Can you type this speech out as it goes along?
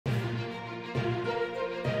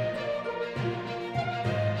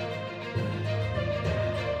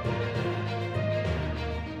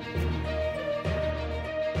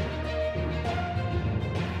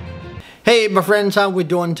Hey my friends, how we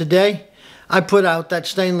doing today? I put out that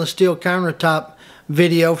stainless steel countertop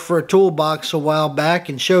video for a toolbox a while back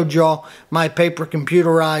and showed y'all my paper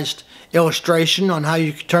computerized illustration on how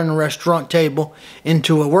you could turn a restaurant table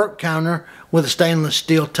into a work counter with a stainless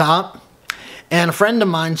steel top. And a friend of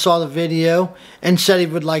mine saw the video and said he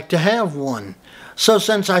would like to have one. So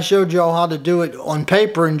since I showed y'all how to do it on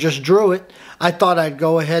paper and just drew it, I thought I'd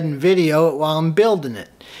go ahead and video it while I'm building it.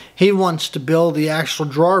 He wants to build the actual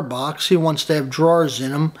drawer box. He wants to have drawers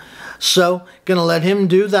in them. So, gonna let him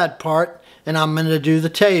do that part, and I'm gonna do the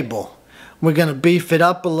table. We're gonna beef it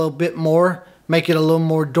up a little bit more, make it a little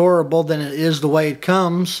more durable than it is the way it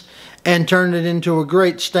comes, and turn it into a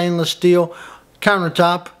great stainless steel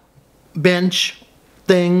countertop bench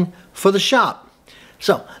thing for the shop.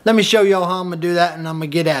 So, let me show y'all how I'm gonna do that, and I'm gonna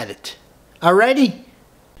get at it. Alrighty?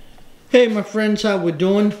 Hey my friends, how we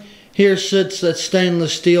doing? Here sits that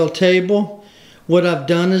stainless steel table. What I've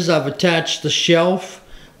done is I've attached the shelf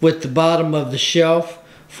with the bottom of the shelf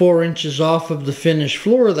 4 inches off of the finished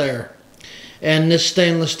floor there. And this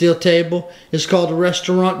stainless steel table is called a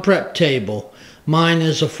restaurant prep table. Mine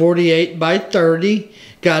is a 48 by 30.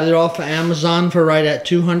 Got it off of Amazon for right at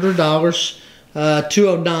 $200.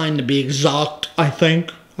 $209 to be exact, I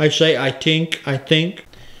think. I think.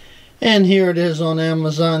 And here it is on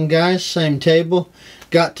Amazon, guys. Same table.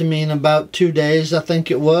 Got to me in about 2 days, I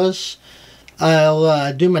think it was.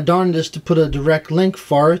 I'll do my darndest to put a direct link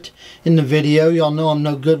for it in the video. Y'all know I'm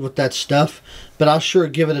no good with that stuff, but I'll sure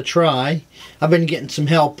give it a try. I've been getting some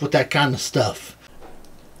help with that kind of stuff.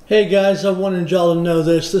 Hey guys, I wanted y'all to know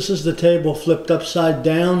this. This is the table flipped upside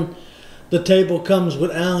down. The table comes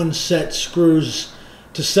with Allen set screws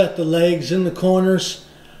to set the legs in the corners,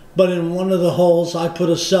 but in one of the holes I put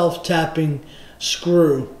a self-tapping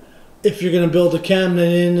screw. If you're going to build a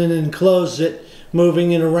cabinet in and enclose it,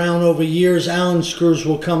 moving it around over years, Allen screws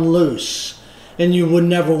will come loose. And you would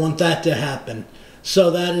never want that to happen. So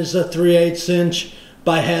that is a 3/8 inch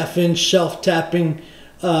by 1/2 inch self-tapping,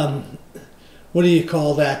 what do you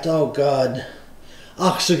call that? Oh God.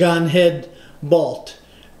 Octagon head bolt.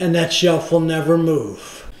 And that shelf will never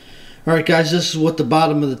move. Alright guys, this is what the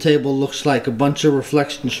bottom of the table looks like. A bunch of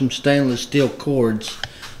reflections from stainless steel cords.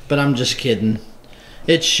 But I'm just kidding.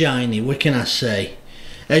 It's shiny, what can I say?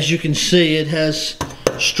 As you can see, it has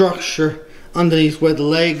structure underneath where the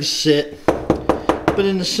legs sit, but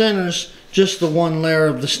in the center's just the one layer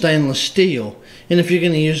of the stainless steel. And if you're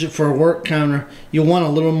going to use it for a work counter, you want a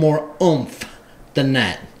little more oomph than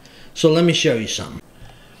that. So let me show you something.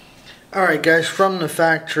 Alright guys, from the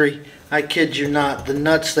factory, I kid you not, the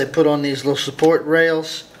nuts they put on these little support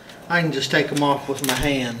rails, I can just take them off with my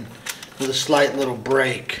hand with a slight little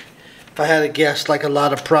break. If I had to guess, like a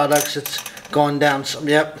lot of products, it's gone down some,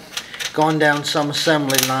 gone down some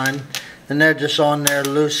assembly line, and they're just on there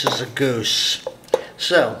loose as a goose.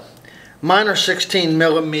 So, mine are 16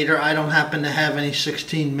 millimeter. I don't happen to have any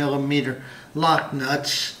 16 millimeter lock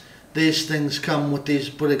nuts. These things come with these,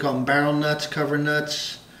 what do they call them, barrel nuts, cover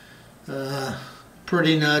nuts,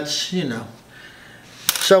 pretty nuts, you know.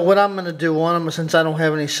 So what I'm going to do on them, since I don't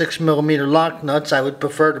have any 6 millimeter lock nuts, I would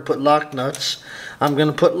prefer to put lock nuts. I'm going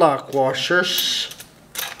to put lock washers.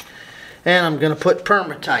 And I'm going to put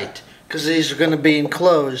permatite, because these are going to be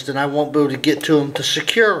enclosed and I won't be able to get to them to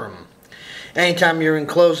secure them. Anytime you're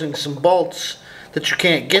enclosing some bolts that you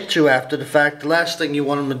can't get to after the fact, the last thing you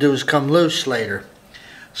want them to do is come loose later.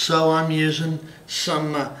 So I'm using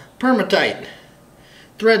some permatite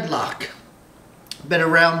thread lock. Been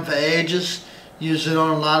around for ages. Use it on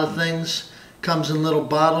a lot of things. Comes in little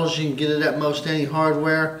bottles. You can get it at most any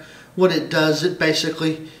hardware. What it does,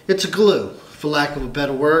 it's a glue, for lack of a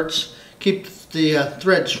better words. Keep the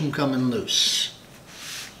threads from coming loose.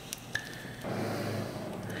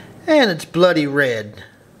 And it's bloody red.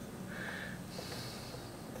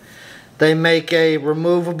 They make a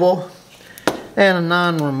removable and a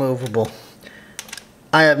non-removable.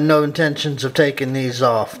 I have no intentions of taking these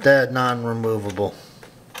off. They're non-removable.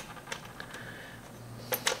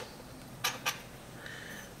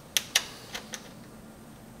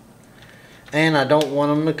 And I don't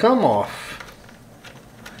want them to come off.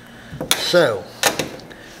 So,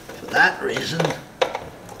 for that reason,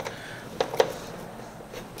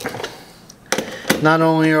 not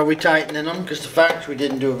only are we tightening them, because the factory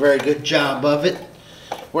didn't do a very good job of it,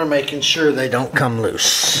 we're making sure they don't come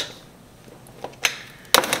loose.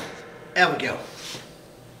 There we go.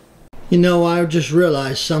 You know, I just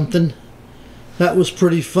realized something. That was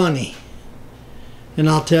pretty funny. And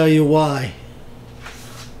I'll tell you why.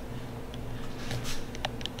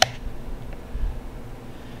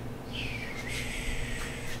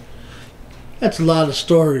 That's a lot of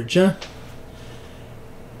storage, huh?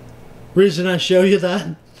 Reason I show you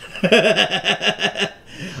that?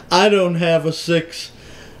 I don't have a 6mm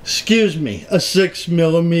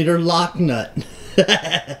lock nut.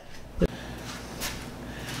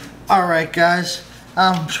 Alright guys,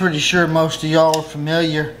 I'm pretty sure most of y'all are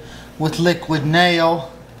familiar with liquid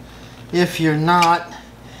nail. If you're not,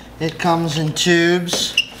 it comes in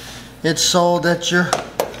tubes. It's sold at your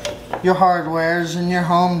hardwares and your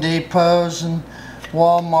Home Depots and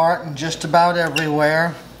Walmart and just about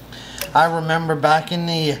everywhere. I remember back in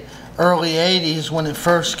the early 80s when it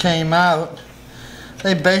first came out,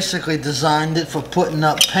 they basically designed it for putting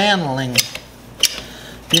up paneling.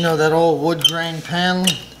 You know, that old wood grain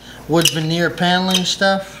paneling, wood veneer paneling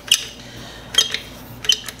stuff.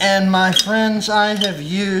 And my friends, I have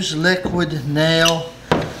used liquid nail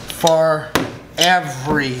for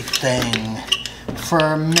everything.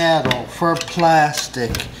 For metal, for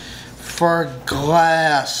plastic, for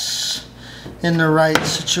glass. In the right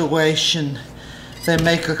situation, they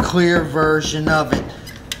make a clear version of it.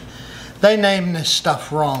 They named this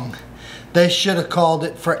stuff wrong. They should have called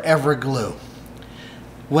it Forever Glue.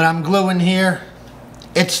 When I'm gluing here,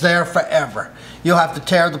 it's there forever. You'll have to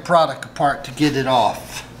tear the product apart to get it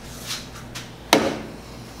off.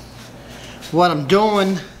 What I'm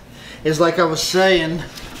doing is, like I was saying,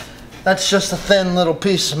 that's just a thin little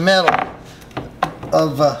piece of metal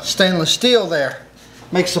of stainless steel there.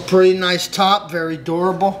 Makes a pretty nice top, very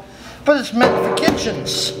durable, but it's meant for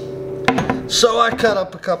kitchens. So I cut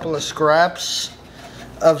up a couple of scraps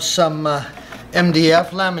of some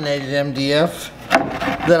MDF, laminated MDF,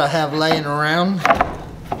 that I have laying around.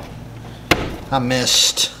 I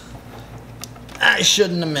missed. I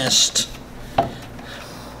shouldn't have missed.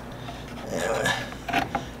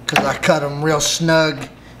 Because I cut them real snug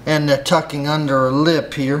and they're tucking under a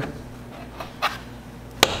lip here.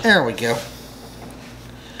 There we go.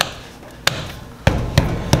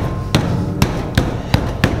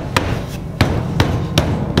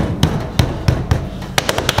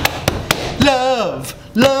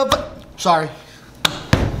 Love, sorry.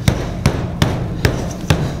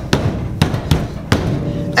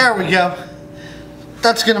 There we go.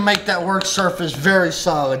 That's going to make that work surface very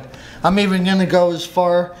solid. I'm even going to go as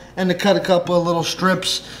far and to cut a couple of little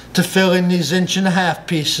strips to fill in these 1.5"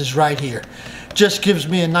 pieces right here. Just gives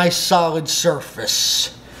me a nice solid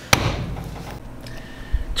surface.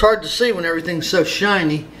 It's hard to see when everything's so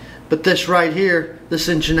shiny, but this right here, this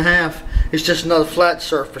 1.5", is just another flat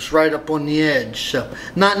surface right up on the edge. So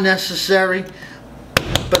not necessary,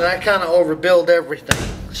 but I kind of overbuild everything.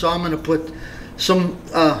 So I'm going to put some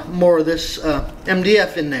more of this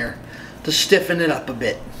MDF in there to stiffen it up a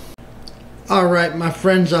bit. Alright my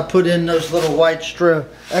friends, I put in those little white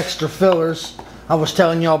extra fillers I was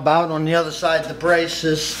telling y'all about on the other side of the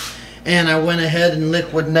braces, and I went ahead and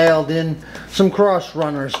liquid nailed in some cross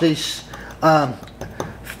runners. These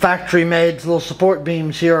factory made little support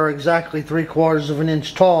beams here are exactly 3/4 of an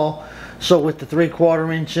inch tall. So with the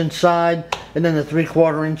 3/4 inch inside and then the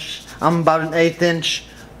 3/4 inch, I'm about an 1/8 inch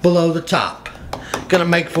below the top. Gonna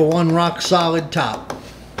make for one rock solid top.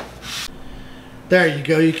 There you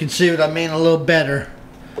go, you can see what I mean a little better.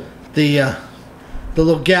 The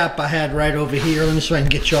little gap I had right over here. Let me see if I can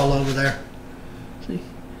get y'all over there. See?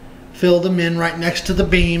 Fill them in right next to the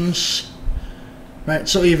beams. Right,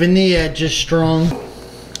 so even the edge is strong.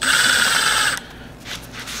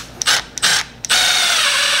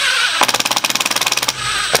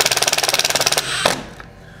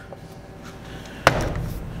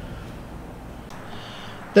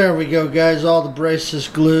 There we go guys, all the braces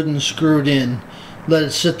glued and screwed in. Let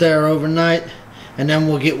it sit there overnight and then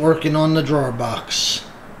we'll get working on the drawer box.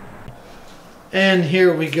 And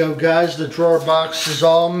here we go guys, the drawer box is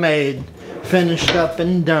all made, finished up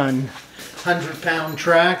and done. 100-pound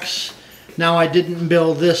tracks. Now I didn't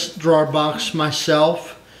build this drawer box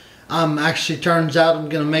myself. Actually turns out I'm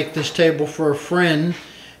going to make this table for a friend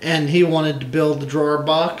and he wanted to build the drawer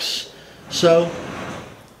box. So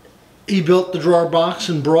he built the drawer box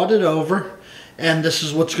and brought it over, and this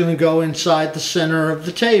is what's going to go inside the center of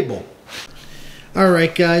the table.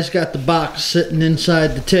 Alright guys, got the box sitting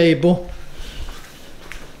inside the table.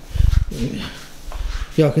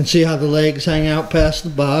 Y'all can see how the legs hang out past the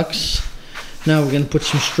box. Now we're going to put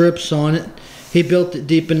some strips on it. He built it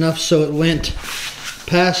deep enough so it went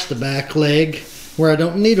past the back leg where I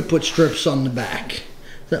don't need to put strips on the back.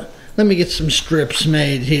 So let me get some strips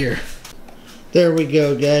made here. There we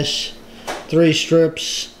go guys. 3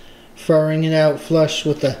 strips, furring it out flush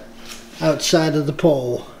with the outside of the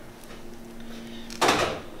pole.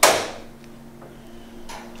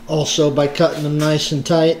 Also, by cutting them nice and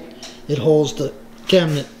tight, it holds the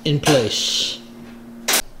cabinet in place.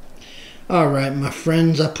 Alright my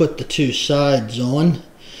friends, I put the two sides on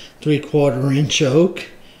 3/4 inch oak,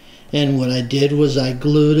 and what I did was I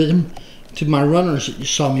glued them to my runners that you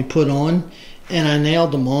saw me put on, and I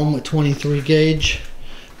nailed them on with 23 gauge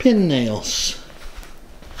pin nails.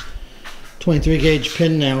 23 gauge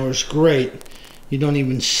pin nail is great. You don't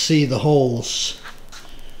even see the holes.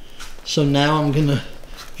 So now I'm gonna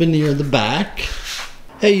veneer the back.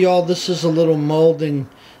 Hey y'all, this is a little molding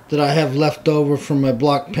that I have left over from my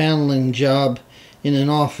block paneling job in an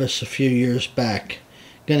office a few years back.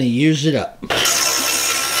 Gonna use it up.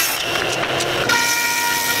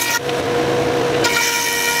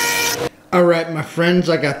 Alright my friends,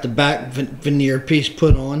 I got the back veneer piece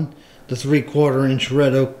put on, the 3/4 inch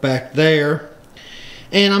red oak back there.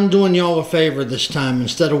 And I'm doing y'all a favor this time.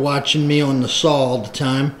 Instead of watching me on the saw all the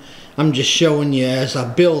time, I'm just showing you as I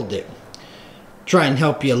build it. Try and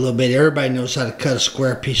help you a little bit. Everybody knows how to cut a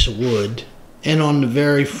square piece of wood. And on the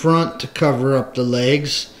very front, to cover up the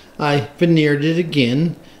legs, I veneered it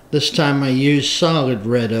again. This time I used solid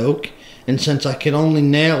red oak, and since I could only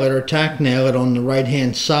nail it or tack nail it on the right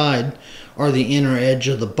hand side or the inner edge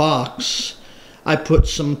of the box, I put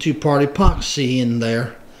some 2-part epoxy in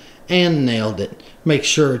there and nailed it. Make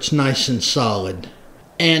sure it's nice and solid.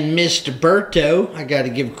 And Mr. Berto, I gotta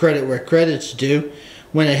give credit where credit's due,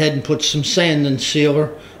 went ahead and put some sanding sealer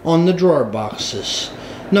on the drawer boxes.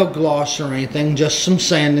 No gloss or anything, just some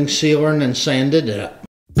sanding sealer, and then sanded it up.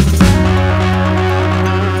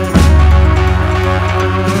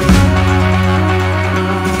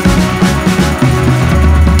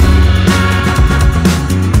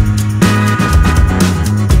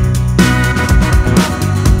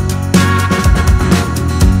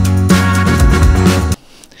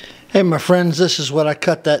 Hey my friends, this is what I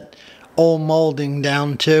cut that old molding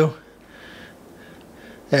down to.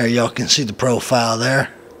 There, y'all can see the profile there.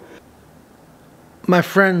 My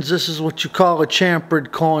friends, this is what you call a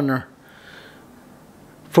chamfered corner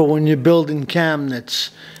for when you're building cabinets.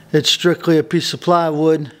 It's strictly a piece of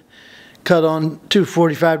plywood cut on 2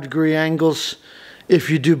 45-degree angles. If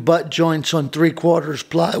you do butt joints on 3/4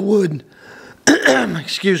 plywood,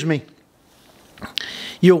 excuse me,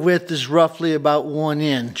 your width is roughly about 1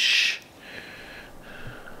 inch.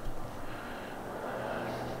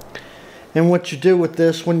 And what you do with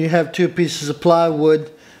this, when you have 2 pieces of plywood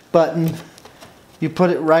button, you put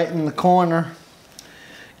it right in the corner,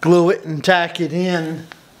 glue it and tack it in,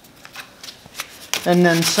 and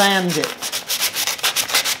then sand it.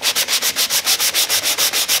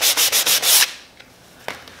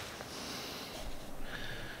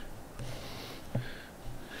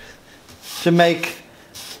 To make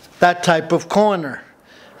that type of corner.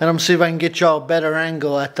 And I'm gonna see if I can get y'all a better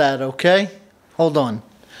angle at that, okay? Hold on.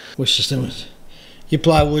 What's this doing? Your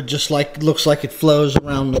plywood just like looks like it flows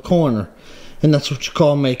around the corner. And that's what you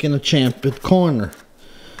call making a chamfered corner.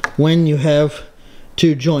 When you have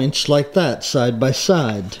 2 joints like that, side by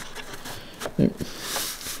side.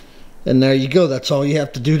 And there you go, that's all you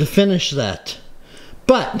have to do to finish that.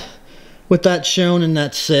 But, with that shown and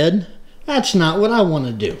that said, that's not what I want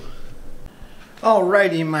to do.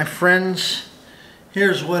 Alrighty my friends,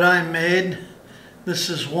 here's what I made.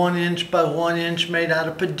 This is 1 inch by 1 inch made out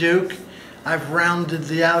of Paduke. I've rounded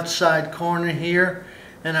the outside corner here,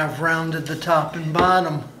 and I've rounded the top and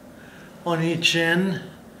bottom on each end.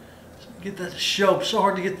 Get that to show up. So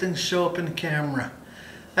hard to get things to show up in the camera.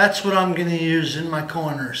 That's what I'm going to use in my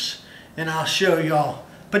corners, and I'll show y'all.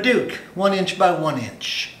 Paduke, 1 inch by 1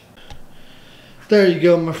 inch. There you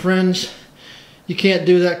go my friends. You can't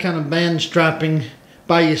do that kind of band strapping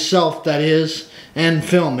by yourself, that is, and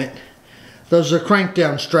film it. Those are crank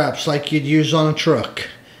down straps like you'd use on a truck.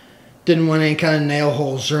 Didn't want any kind of nail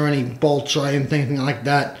holes or any bolts or anything like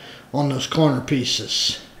that on those corner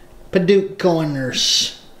pieces. Paduke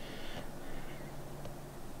corners.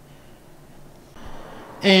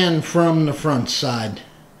 And from the front side.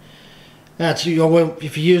 That's,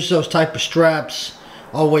 if you use those type of straps,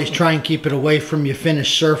 always try and keep it away from your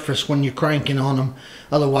finished surface when you're cranking on them.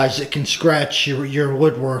 Otherwise it can scratch your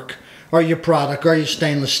woodwork or your product or your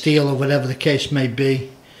stainless steel or whatever the case may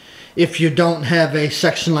be. If you don't have a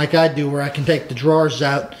section like I do where I can take the drawers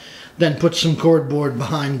out, then put some cordboard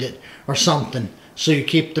behind it or something so you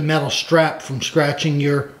keep the metal strap from scratching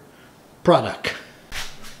your product.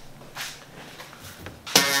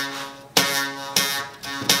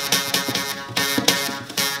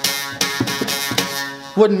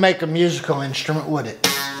 Wouldn't make a musical instrument, would it?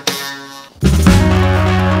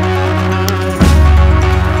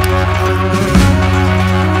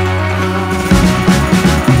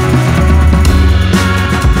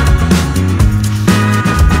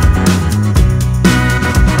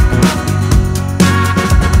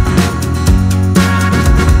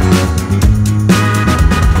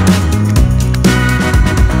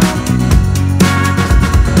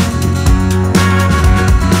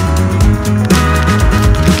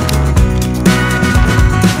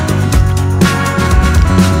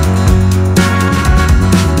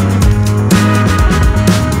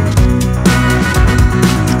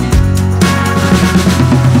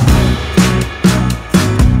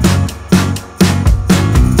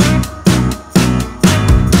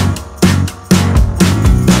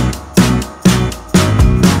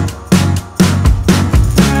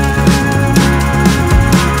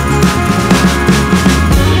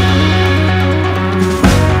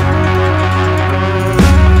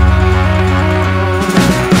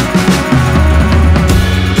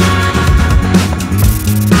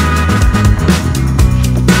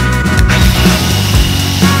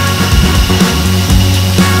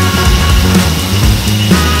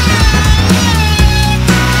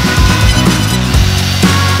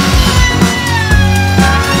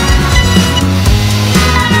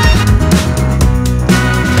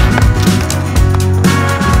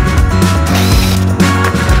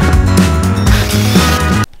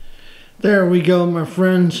 we go, my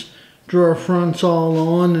friends. Drawer fronts all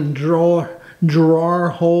on and drawer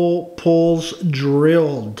hole pulls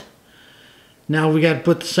drilled. Now we got to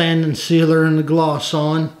put the sanding sealer and the gloss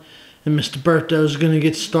on, and Mr. Berto's going to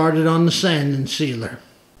get started on the sanding sealer.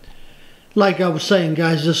 Like I was saying,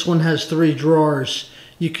 guys, this one has 3 drawers.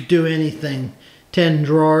 You could do anything. 10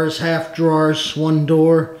 drawers, half drawers, 1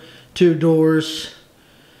 door, 2 doors,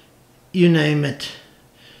 you name it.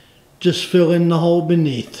 Just fill in the hole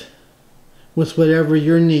beneath with whatever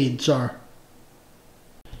your needs are.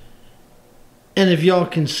 And if y'all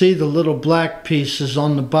can see the little black pieces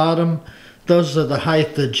on the bottom, those are the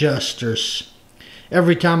height adjusters.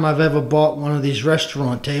 Every time I've ever bought one of these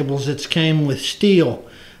restaurant tables, it's came with steel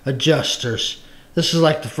adjusters. This is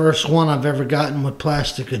like the first one I've ever gotten with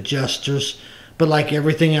plastic adjusters, but like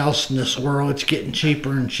everything else in this world, it's getting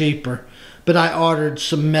cheaper and cheaper. But I ordered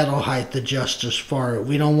some metal height adjusters for it.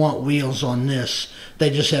 We don't want wheels on this. They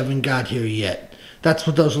just haven't got here yet. That's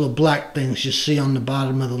what those little black things you see on the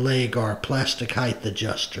bottom of the leg are, plastic height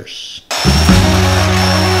adjusters.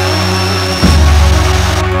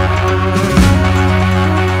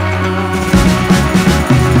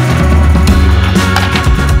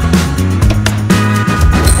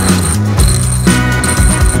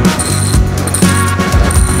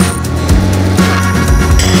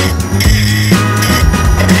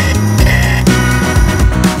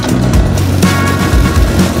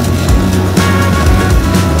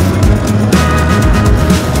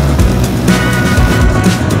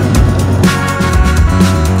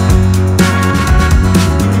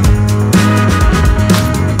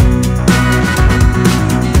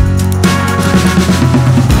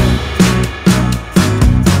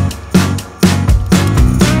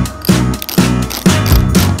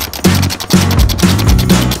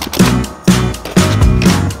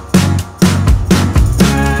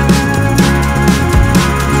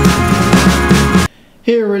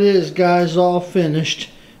 Here it is, guys, all finished.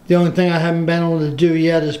 The only thing I haven't been able to do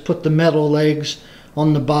yet is put the metal legs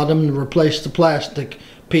on the bottom to replace the plastic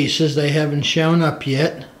pieces. They haven't shown up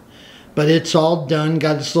yet, but it's all done.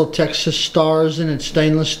 Got its little Texas stars and its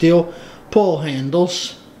stainless steel pull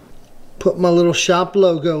handles. Put my little shop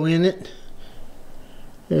logo in it.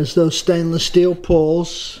 There's those stainless steel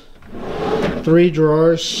pulls. 3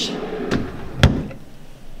 drawers.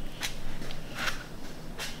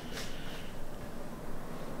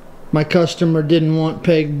 My customer didn't want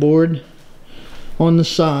pegboard on the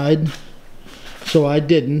side, so I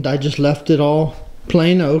didn't. I just left it all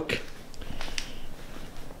plain oak.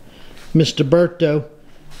 Mr. Berto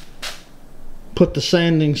put the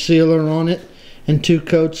sanding sealer on it and 2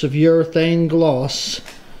 coats of urethane gloss.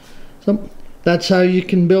 So that's how you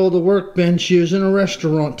can build a workbench using a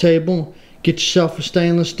restaurant table. Get yourself a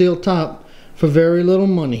stainless steel top for very little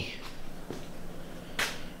money.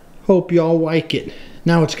 Hope y'all like it.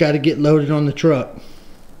 Now it's got to get loaded on the truck.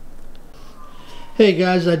 Hey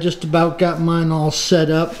guys, I just about got mine all set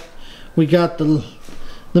up. We got the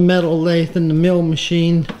metal lathe and the mill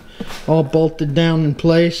machine all bolted down in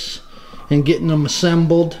place and getting them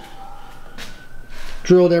assembled.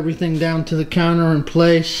 Drilled everything down to the counter in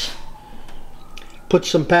place. Put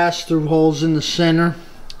some pass-through holes in the center.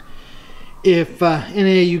 If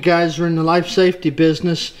any of you guys are in the life safety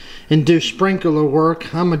business and do sprinkler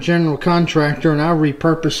work, I'm a general contractor and I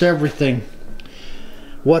repurpose everything.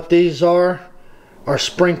 What these are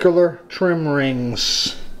sprinkler trim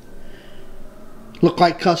rings. Look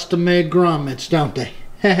like custom made grommets, don't they?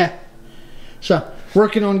 So,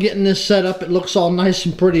 working on getting this set up. It looks all nice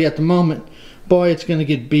and pretty at the moment. Boy, it's going to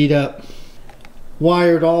get beat up.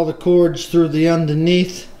 Wired all the cords through the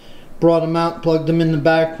underneath. Brought them out, plugged them in the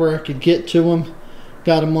back where I could get to them.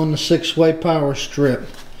 Got them on the 6-way power strip.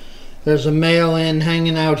 There's a male end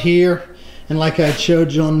hanging out here, and like I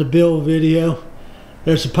showed you on the bill video,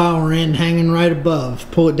 there's a power end hanging right above.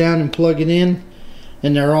 Pull it down and plug it in,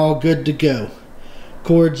 and they're all good to go.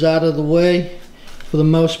 Cords out of the way for the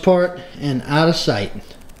most part and out of sight.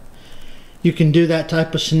 You can do that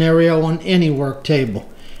type of scenario on any work table,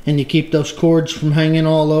 and you keep those cords from hanging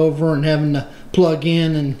all over and having to plug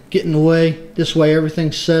in and get in the way. This way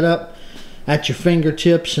everything's set up at your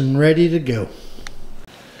fingertips and ready to go.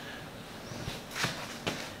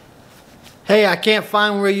 Hey, I can't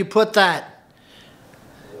find where you put that.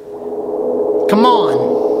 Come on.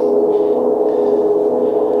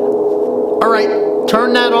 Alright,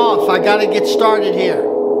 turn that off. I gotta get started here.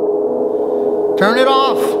 Turn it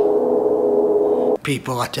off.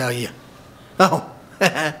 People, I tell you. Oh,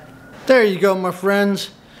 there you go, my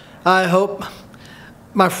friends. I hope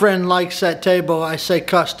my friend likes that table. I say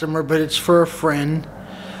customer, but it's for a friend.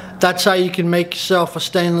 That's how you can make yourself a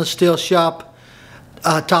stainless steel shop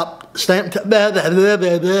top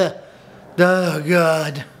Oh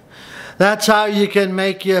God. That's how you can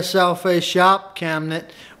make yourself a shop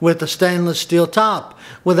cabinet with a stainless steel top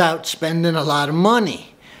without spending a lot of money.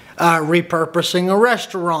 Repurposing a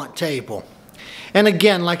restaurant table. And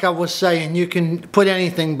again, like I was saying, you can put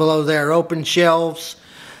anything below there. Open shelves,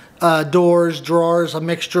 doors, drawers, a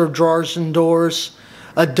mixture of drawers and doors,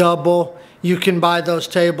 a double. You can buy those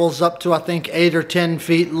tables up to, I think, 8 or 10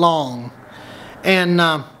 feet long. And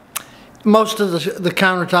most of the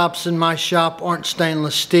countertops in my shop aren't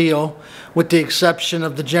stainless steel, with the exception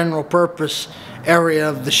of the general purpose area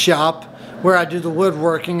of the shop. Where I do the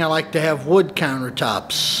woodworking, I like to have wood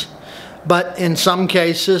countertops. But in some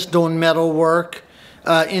cases, doing metal work,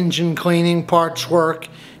 engine cleaning, parts work,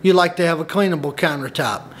 you like to have a cleanable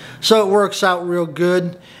countertop. So it works out real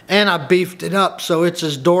good, and I beefed it up so it's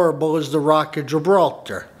as durable as the Rock of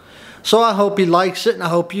Gibraltar. So I hope he likes it, and I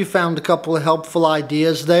hope you found a couple of helpful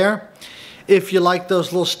ideas there. If you like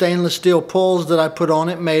those little stainless steel pulls that I put on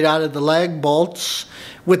it made out of the lag bolts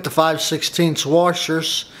with the 5/16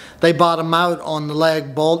 washers, they bottom out on the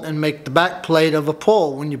lag bolt and make the back plate of a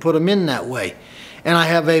pull when you put them in that way. And I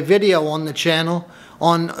have a video on the channel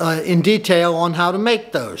on in detail on how to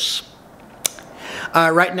make those.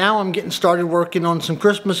 Right now I'm getting started working on some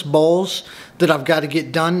Christmas bowls that I've got to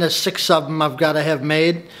get done. There's 6 of them I've got to have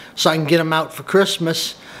made so I can get them out for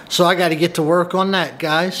Christmas. So I got to get to work on that,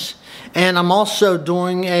 guys. And I'm also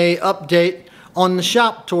doing a update on the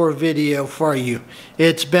shop tour video for you.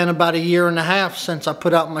 It's been about 1.5 years since I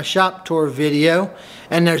put out my shop tour video,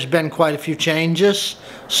 and there's been quite a few changes.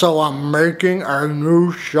 So I'm making a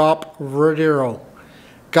new shop video.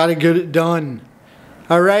 Gotta get it done.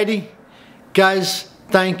 Alrighty, guys,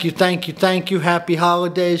 thank you, thank you, thank you. Happy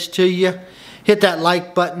holidays to you. Hit that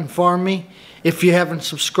like button for me. If you haven't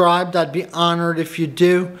subscribed, I'd be honored if you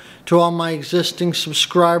do. To all my existing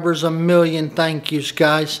subscribers, 1,000,000 thank yous,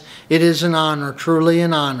 guys. It is an honor, truly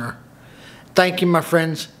an honor. Thank you, my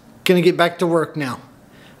friends. Gonna get back to work now.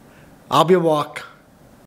 I'll be a walk.